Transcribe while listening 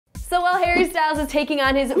So while Harry Styles is taking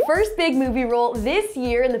on his first big movie role this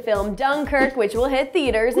year in the film Dunkirk, which will hit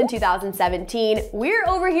theaters in 2017, we're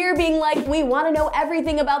over here being like, we want to know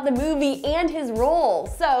everything about the movie and his role.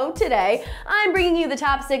 So today, I'm bringing you the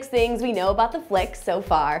top 6 things we know about the flick so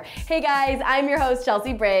far. Hey guys, I'm your host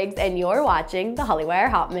Chelsea Briggs, and you're watching the Hollywire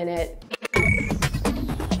Hot Minute.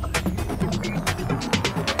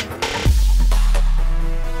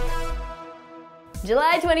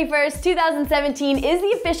 July 21st, 2017 is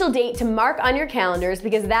the official date to mark on your calendars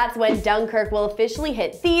because that's when Dunkirk will officially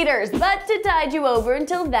hit theaters. But to tide you over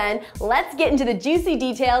until then, let's get into the juicy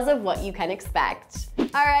details of what you can expect.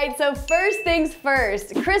 Alright, so first things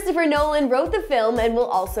first, Christopher Nolan wrote the film and will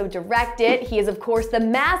also direct it. He is of course the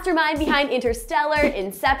mastermind behind Interstellar,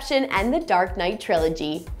 Inception, and the Dark Knight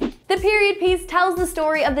trilogy. The period piece tells the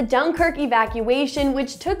story of the Dunkirk evacuation,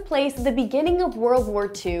 which took place at the beginning of World War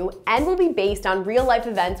II and will be based on real-life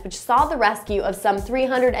events which saw the rescue of some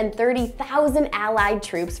 330,000 Allied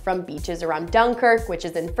troops from beaches around Dunkirk, which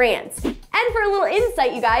is in France. And for a little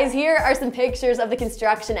insight, you guys, here are some pictures of the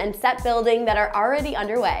construction and set building that are already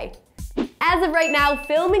underway. As of right now,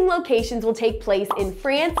 filming locations will take place in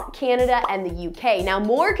France, Canada, and the UK. Now,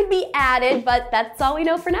 more could be added, but that's all we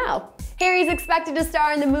know for now. Harry's expected to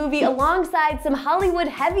star in the movie alongside some Hollywood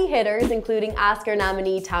heavy hitters, including Oscar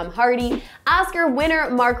nominee Tom Hardy, Oscar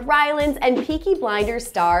winner Mark Rylance, and Peaky Blinders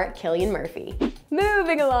star Cillian Murphy.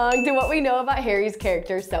 Moving along to what we know about Harry's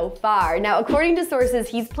character so far. Now, according to sources,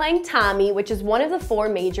 he's playing Tommy, which is one of the 4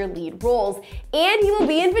 major lead roles, and he will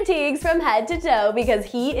be in fatigues from head to toe because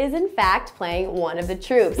he is in fact playing one of the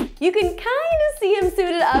troops. You can kind of see him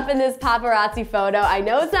suited up in this paparazzi photo. I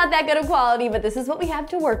know it's not that good of quality, but this is what we have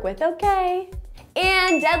to work with, okay?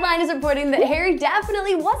 And Deadline is reporting that Harry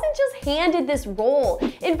definitely wasn't just handed this role.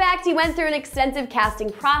 In fact, he went through an extensive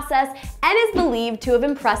casting process and is believed to have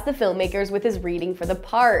impressed the filmmakers with his reading for the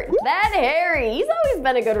part. That Harry, he's always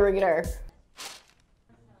been a good reader.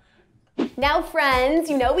 Now friends,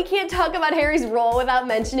 you know we can't talk about Harry's role without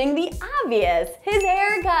mentioning the obvious, his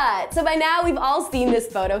haircut. So by now we've all seen this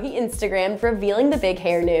photo he Instagrammed revealing the big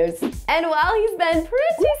hair news. And while he's been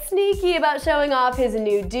pretty sneaky about showing off his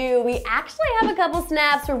new do, we actually have a couple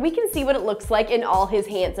snaps where we can see what it looks like in all his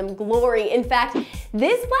handsome glory. In fact,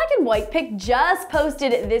 this black and white pic just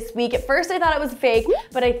posted this week. At first I thought it was fake,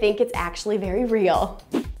 but I think it's actually very real.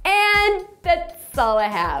 And that's all I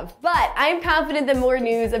have. But I'm confident that more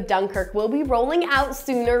news of Dunkirk will be rolling out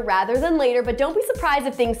sooner rather than later, but don't be surprised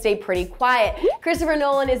if things stay pretty quiet. Christopher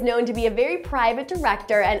Nolan is known to be a very private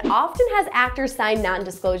director and often has actors sign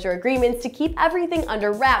non-disclosure agreements to keep everything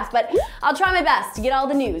under wraps, but I'll try my best to get all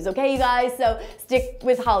the news, okay you guys? So stick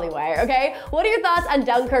with Hollywire, okay? What are your thoughts on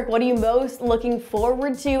Dunkirk? What are you most looking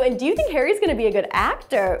forward to? And do you think Harry's gonna be a good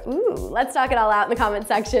actor? Ooh, let's talk it all out in the comment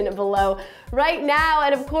section below right now.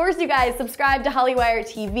 And of course, you guys, subscribe to Hollywire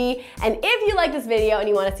TV. And if you like this video and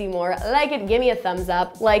you want to see more like it, give me a thumbs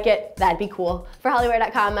up. Like it, that'd be cool. For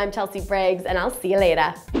Hollywire.com, I'm Chelsea Briggs, and I'll see you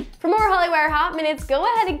later. For more Hollywire Hot Minutes, go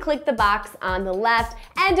ahead and click the box on the left.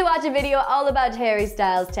 And to watch a video all about Harry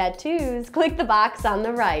Styles tattoos, click the box on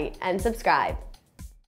the right and subscribe.